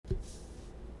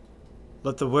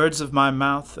Let the words of my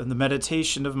mouth and the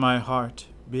meditation of my heart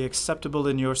be acceptable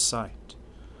in your sight,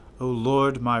 O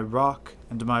Lord, my rock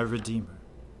and my redeemer.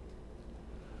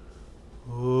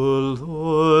 O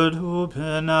Lord,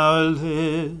 open our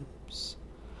lips,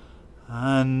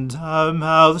 and our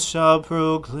mouth shall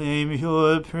proclaim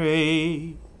your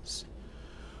praise.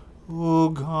 O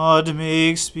God,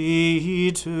 make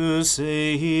speed to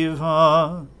save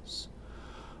us.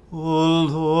 O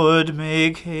Lord,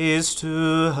 make haste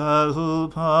to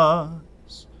help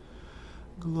us.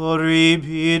 Glory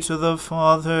be to the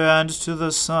Father, and to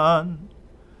the Son,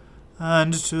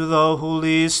 and to the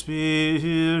Holy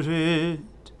Spirit,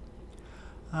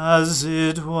 as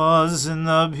it was in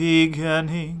the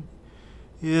beginning,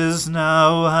 is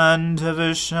now, and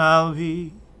ever shall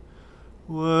be,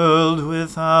 world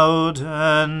without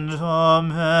end.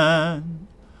 Amen.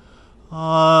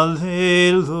 Alleluia.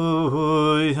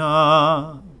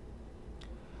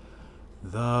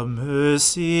 The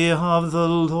mercy of the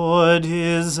Lord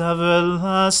is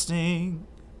everlasting.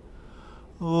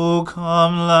 O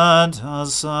come, let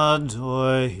us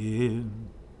adore him.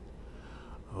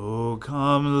 O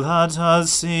come, let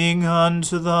us sing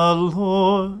unto the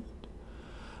Lord.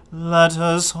 Let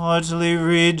us heartily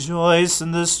rejoice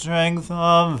in the strength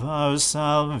of our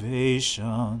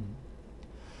salvation.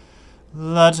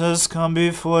 Let us come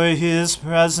before his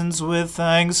presence with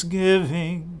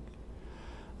thanksgiving,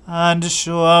 and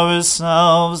show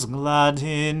ourselves glad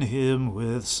in him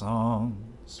with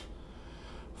songs.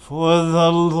 For the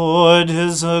Lord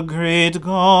is a great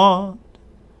God,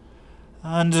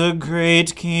 and a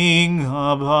great King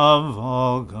above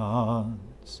all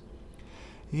gods.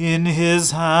 In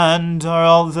his hand are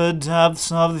all the depths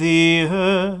of the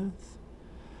earth,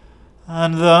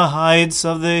 and the heights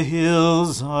of the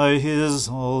hills are his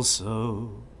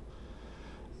also.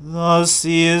 The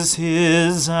sea is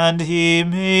his, and he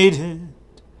made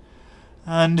it,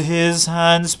 and his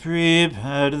hands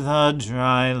prepared the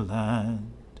dry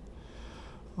land.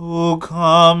 O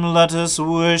come, let us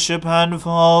worship and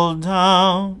fall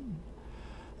down,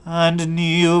 and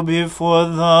kneel before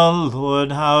the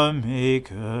Lord our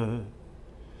Maker.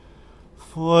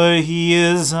 For he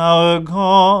is our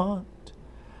God,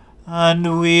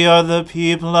 and we are the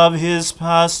people of his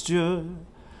pasture,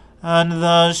 and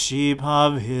the sheep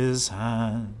of his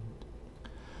hand.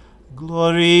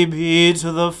 Glory be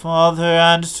to the Father,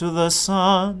 and to the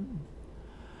Son,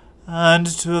 and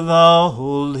to the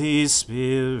Holy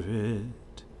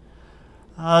Spirit,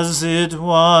 as it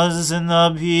was in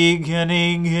the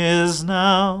beginning, is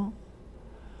now,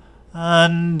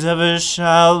 and ever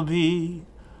shall be,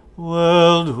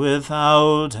 world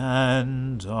without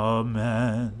end.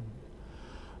 Amen.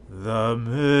 The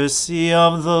mercy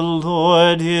of the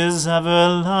Lord is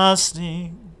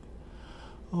everlasting.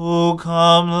 O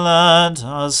come, let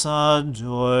us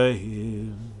adore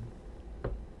him.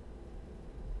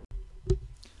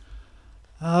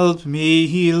 Help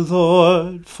me,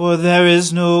 Lord, for there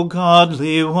is no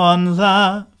godly one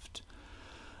left.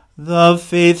 The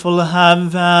faithful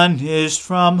have vanished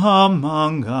from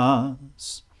among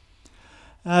us.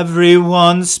 Every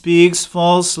one speaks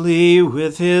falsely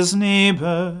with his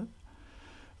neighbor.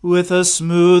 With a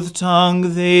smooth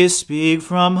tongue they speak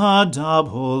from a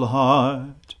double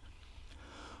heart.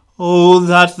 O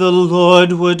that the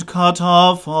Lord would cut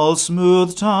off all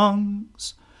smooth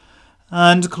tongues,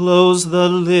 and close the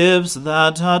lips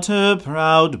that utter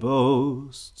proud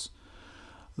boasts.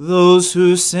 Those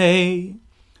who say,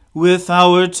 with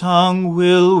our tongue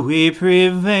will we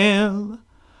prevail.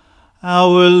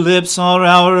 Our lips are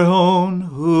our own,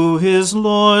 who is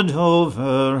Lord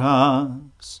over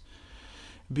us.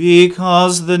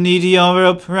 Because the needy are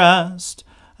oppressed,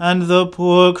 and the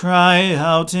poor cry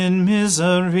out in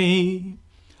misery,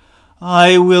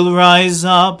 I will rise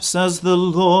up, says the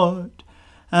Lord,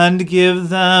 and give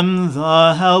them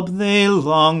the help they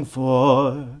long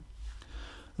for.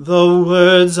 The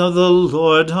words of the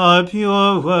Lord are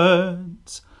pure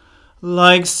words,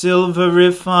 like silver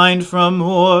refined from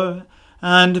ore,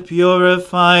 and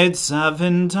purified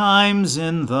 7 times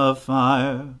in the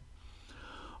fire.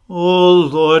 O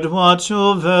Lord, watch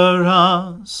over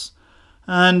us,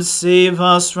 and save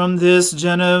us from this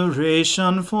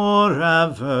generation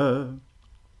forever.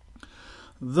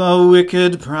 The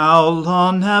wicked prowl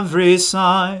on every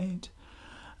side,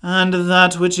 and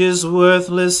that which is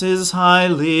worthless is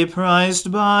highly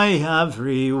prized by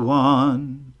every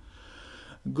one.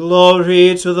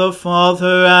 Glory to the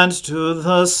Father, and to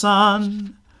the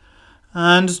Son,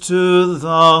 and to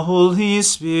the Holy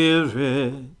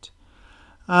Spirit,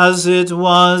 as it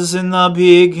was in the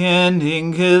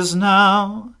beginning, is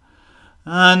now,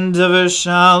 and ever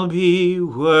shall be,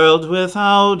 world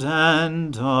without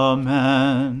end.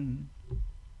 Amen.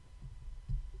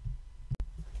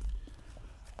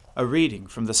 A reading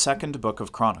from the second book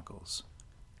of Chronicles.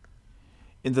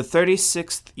 In the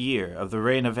 36th year of the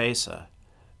reign of Asa,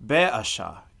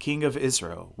 Baasha, king of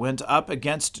Israel, went up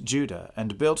against Judah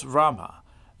and built Ramah,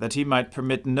 that he might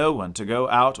permit no one to go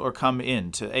out or come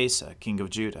in to Asa, king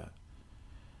of Judah.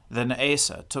 Then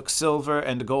Asa took silver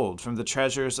and gold from the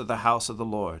treasures of the house of the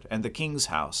Lord and the king's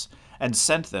house, and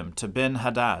sent them to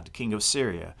Ben-Hadad, king of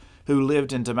Syria, who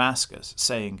lived in Damascus,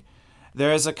 saying,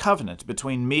 There is a covenant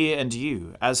between me and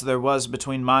you, as there was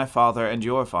between my father and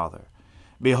your father.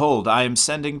 Behold, I am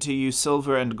sending to you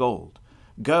silver and gold.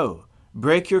 Go,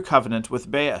 break your covenant with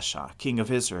Baasha, king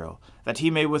of Israel, that he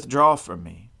may withdraw from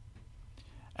me.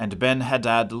 And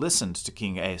Ben-Hadad listened to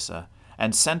King Asa,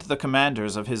 and sent the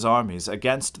commanders of his armies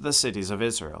against the cities of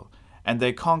Israel, and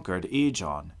they conquered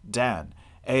Ijon, Dan,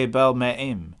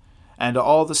 Abel-Maim, and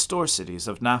all the store cities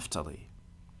of Naphtali.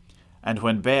 And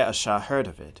when Baasha heard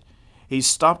of it, he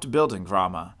stopped building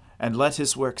Ramah, and let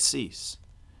his work cease.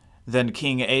 Then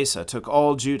King Asa took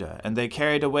all Judah, and they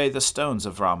carried away the stones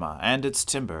of Ramah and its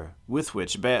timber, with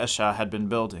which Baasha had been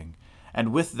building,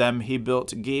 and with them he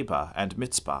built Geba and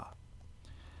Mitzpah.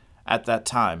 At that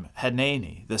time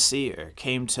Hanani the seer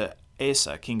came to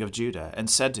Asa king of Judah, and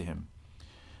said to him,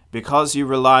 Because you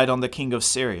relied on the king of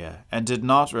Syria, and did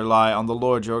not rely on the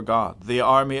Lord your God, the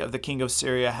army of the king of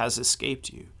Syria has escaped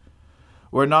you.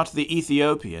 Were not the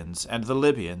Ethiopians and the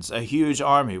Libyans a huge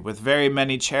army with very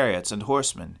many chariots and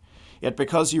horsemen? Yet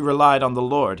because you relied on the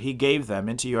Lord, he gave them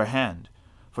into your hand.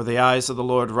 For the eyes of the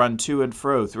Lord run to and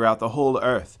fro throughout the whole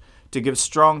earth, to give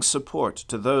strong support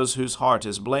to those whose heart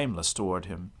is blameless toward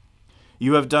him.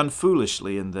 You have done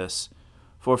foolishly in this,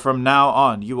 for from now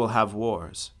on you will have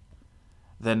wars.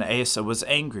 Then Asa was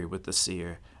angry with the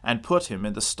seer, and put him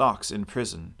in the stocks in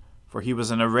prison, for he was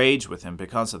in a rage with him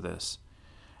because of this.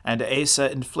 And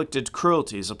Asa inflicted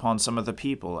cruelties upon some of the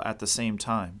people at the same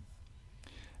time.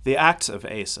 The acts of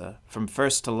Asa, from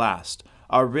first to last,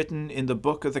 are written in the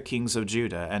book of the kings of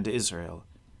Judah and Israel.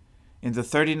 In the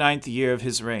 39th year of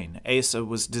his reign, Asa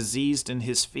was diseased in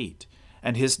his feet,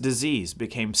 and his disease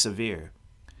became severe.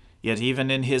 Yet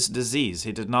even in his disease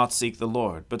he did not seek the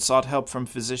Lord, but sought help from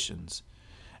physicians.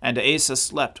 And Asa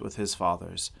slept with his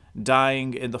fathers,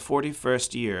 dying in the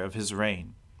 41st year of his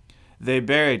reign. They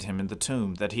buried him in the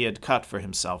tomb that he had cut for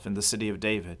himself in the city of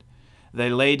David. They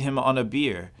laid him on a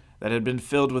bier that had been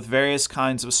filled with various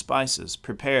kinds of spices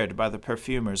prepared by the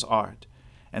perfumer's art,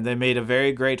 and they made a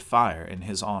very great fire in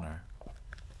his honor.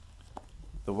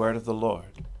 The word of the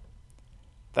Lord.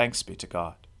 Thanks be to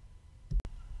God.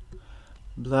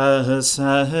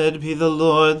 Blessed be the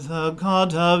Lord, the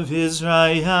God of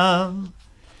Israel.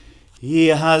 He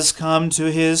has come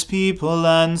to his people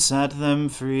and set them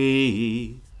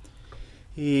free.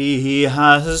 He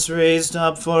has raised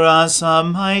up for us a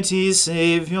mighty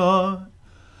Saviour,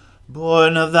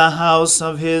 born of the house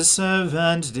of his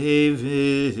servant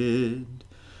David.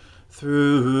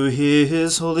 Through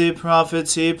his holy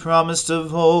prophets he promised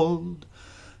of old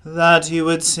that he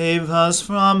would save us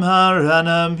from our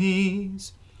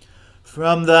enemies,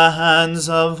 from the hands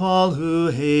of all who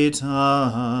hate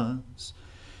us.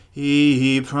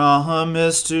 He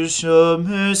promised to show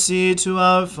mercy to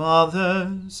our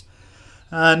fathers,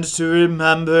 and to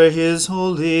remember his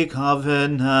holy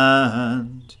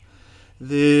covenant.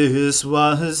 This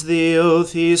was the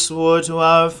oath he swore to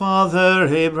our father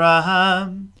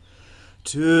Abraham,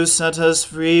 to set us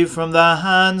free from the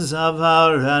hands of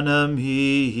our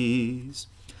enemies,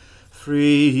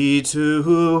 free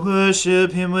to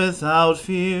worship him without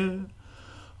fear,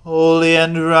 holy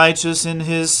and righteous in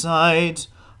his sight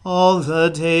all the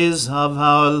days of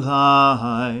our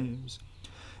lives.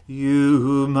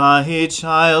 You, my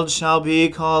child, shall be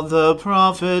called the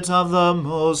prophet of the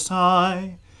Most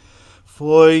High,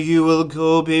 for you will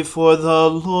go before the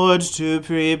Lord to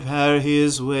prepare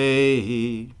his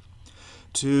way,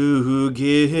 to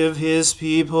give his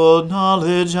people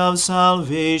knowledge of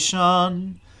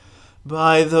salvation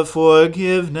by the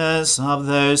forgiveness of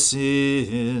their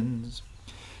sins,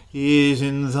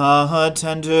 in the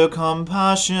tender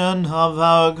compassion of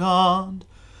our God.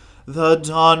 The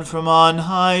dawn from on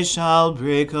high shall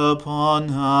break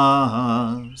upon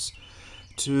us,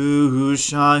 to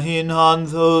shine on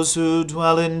those who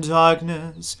dwell in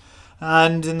darkness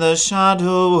and in the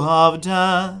shadow of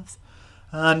death,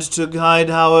 and to guide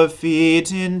our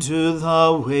feet into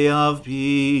the way of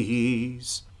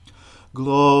peace.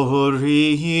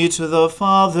 Glory to the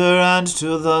Father, and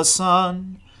to the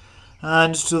Son,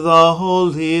 and to the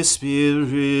Holy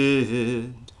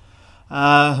Spirit,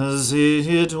 as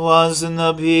it was in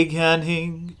the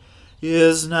beginning,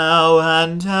 is now,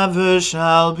 and ever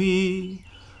shall be,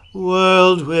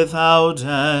 world without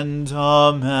end.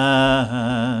 Amen.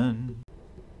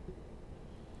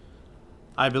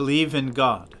 I believe in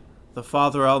God, the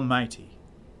Father Almighty,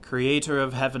 creator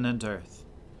of heaven and earth.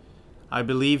 I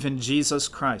believe in Jesus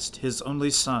Christ, his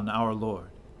only Son, our Lord.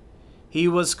 He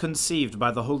was conceived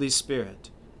by the Holy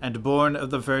Spirit and born of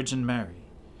the Virgin Mary.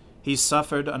 He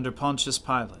suffered under Pontius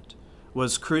Pilate,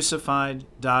 was crucified,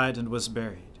 died, and was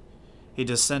buried. He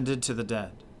descended to the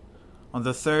dead. On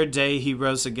the third day he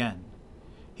rose again.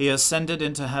 He ascended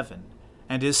into heaven,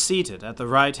 and is seated at the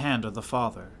right hand of the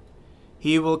Father.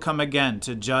 He will come again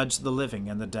to judge the living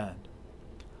and the dead.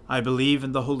 I believe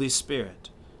in the Holy Spirit,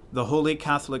 the Holy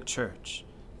Catholic Church,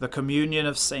 the communion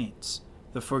of saints,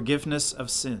 the forgiveness of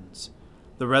sins,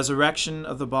 the resurrection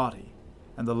of the body,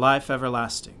 and the life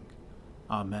everlasting.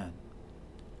 Amen.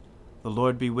 The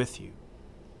Lord be with you.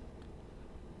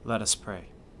 Let us pray.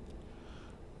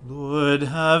 Lord,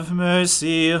 have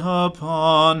mercy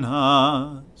upon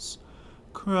us.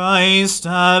 Christ,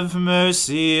 have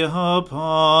mercy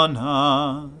upon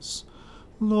us.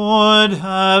 Lord,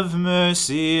 have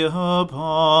mercy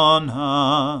upon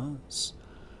us.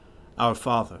 Our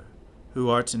Father, who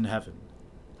art in heaven,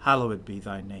 hallowed be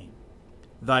thy name.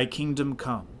 Thy kingdom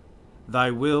come,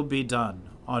 thy will be done,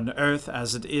 on earth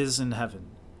as it is in heaven.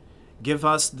 Give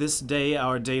us this day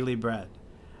our daily bread,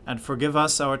 and forgive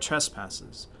us our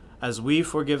trespasses, as we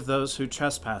forgive those who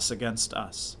trespass against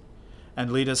us.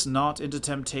 And lead us not into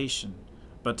temptation,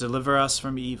 but deliver us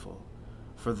from evil.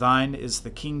 For thine is the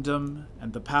kingdom,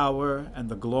 and the power, and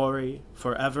the glory,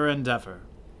 forever and ever.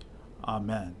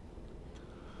 Amen.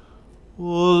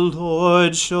 O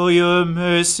Lord, show your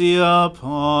mercy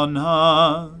upon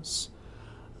us,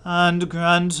 and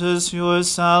grant us your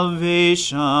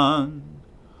salvation.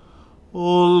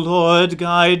 O Lord,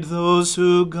 guide those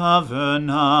who govern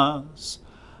us,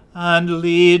 and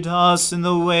lead us in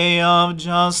the way of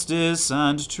justice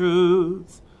and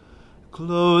truth.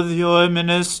 Clothe your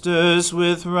ministers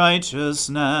with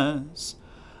righteousness,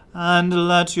 and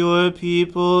let your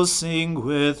people sing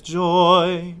with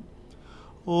joy.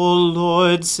 O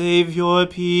Lord, save your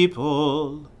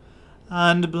people,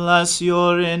 and bless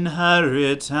your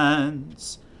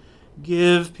inheritance.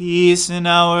 Give peace in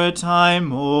our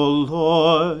time, O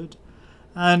Lord,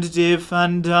 and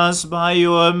defend us by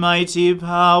your mighty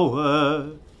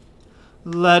power.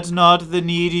 Let not the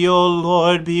needy, O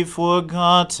Lord, be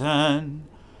forgotten,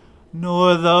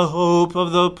 nor the hope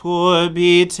of the poor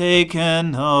be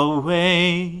taken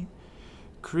away.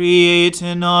 Create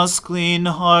in us clean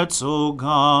hearts, O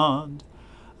God,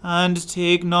 and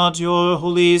take not your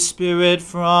Holy Spirit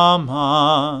from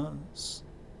us.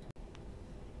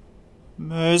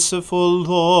 Merciful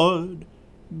Lord,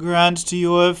 grant to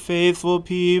your faithful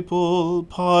people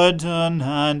pardon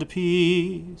and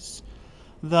peace,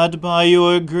 that by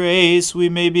your grace we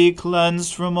may be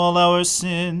cleansed from all our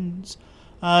sins,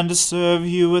 and serve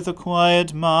you with a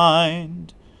quiet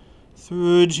mind.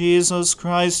 Through Jesus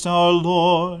Christ our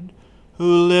Lord,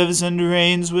 who lives and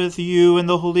reigns with you in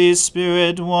the Holy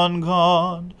Spirit, one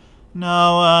God,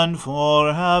 now and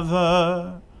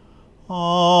forever.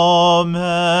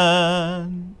 Amen.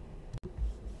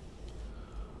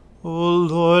 O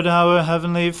Lord, our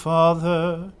heavenly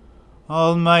Father,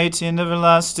 almighty and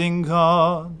everlasting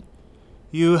God,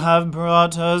 you have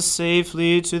brought us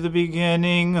safely to the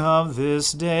beginning of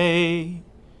this day.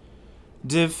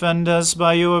 Defend us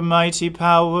by your mighty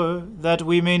power, that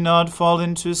we may not fall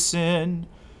into sin,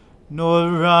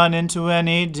 nor run into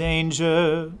any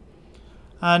danger,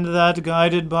 and that,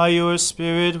 guided by your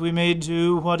Spirit, we may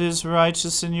do what is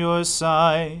righteous in your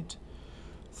sight.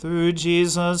 Through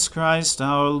Jesus Christ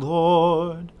our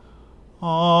Lord.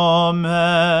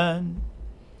 Amen.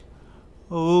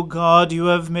 O God, you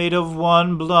have made of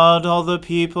one blood all the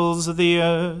peoples of the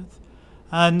earth,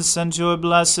 and sent your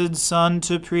blessed Son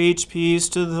to preach peace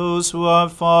to those who are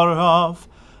far off,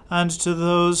 and to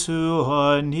those who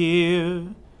are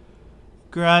near.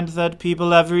 Grant that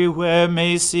people everywhere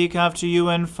may seek after you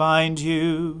and find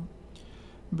you.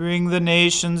 Bring the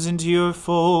nations into your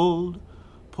fold.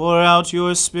 Pour out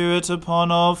your Spirit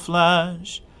upon all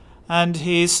flesh, and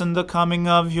hasten the coming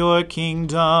of your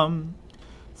kingdom.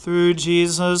 Through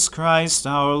Jesus Christ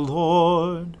our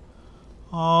Lord.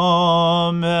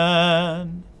 Amen.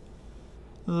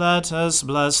 Let us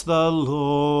bless the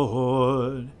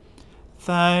Lord.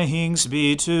 Thanks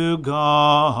be to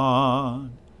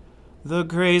God. The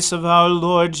grace of our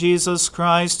Lord Jesus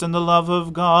Christ, and the love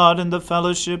of God, and the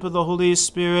fellowship of the Holy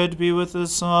Spirit be with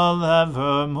us all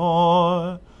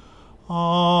evermore.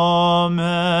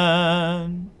 Amen.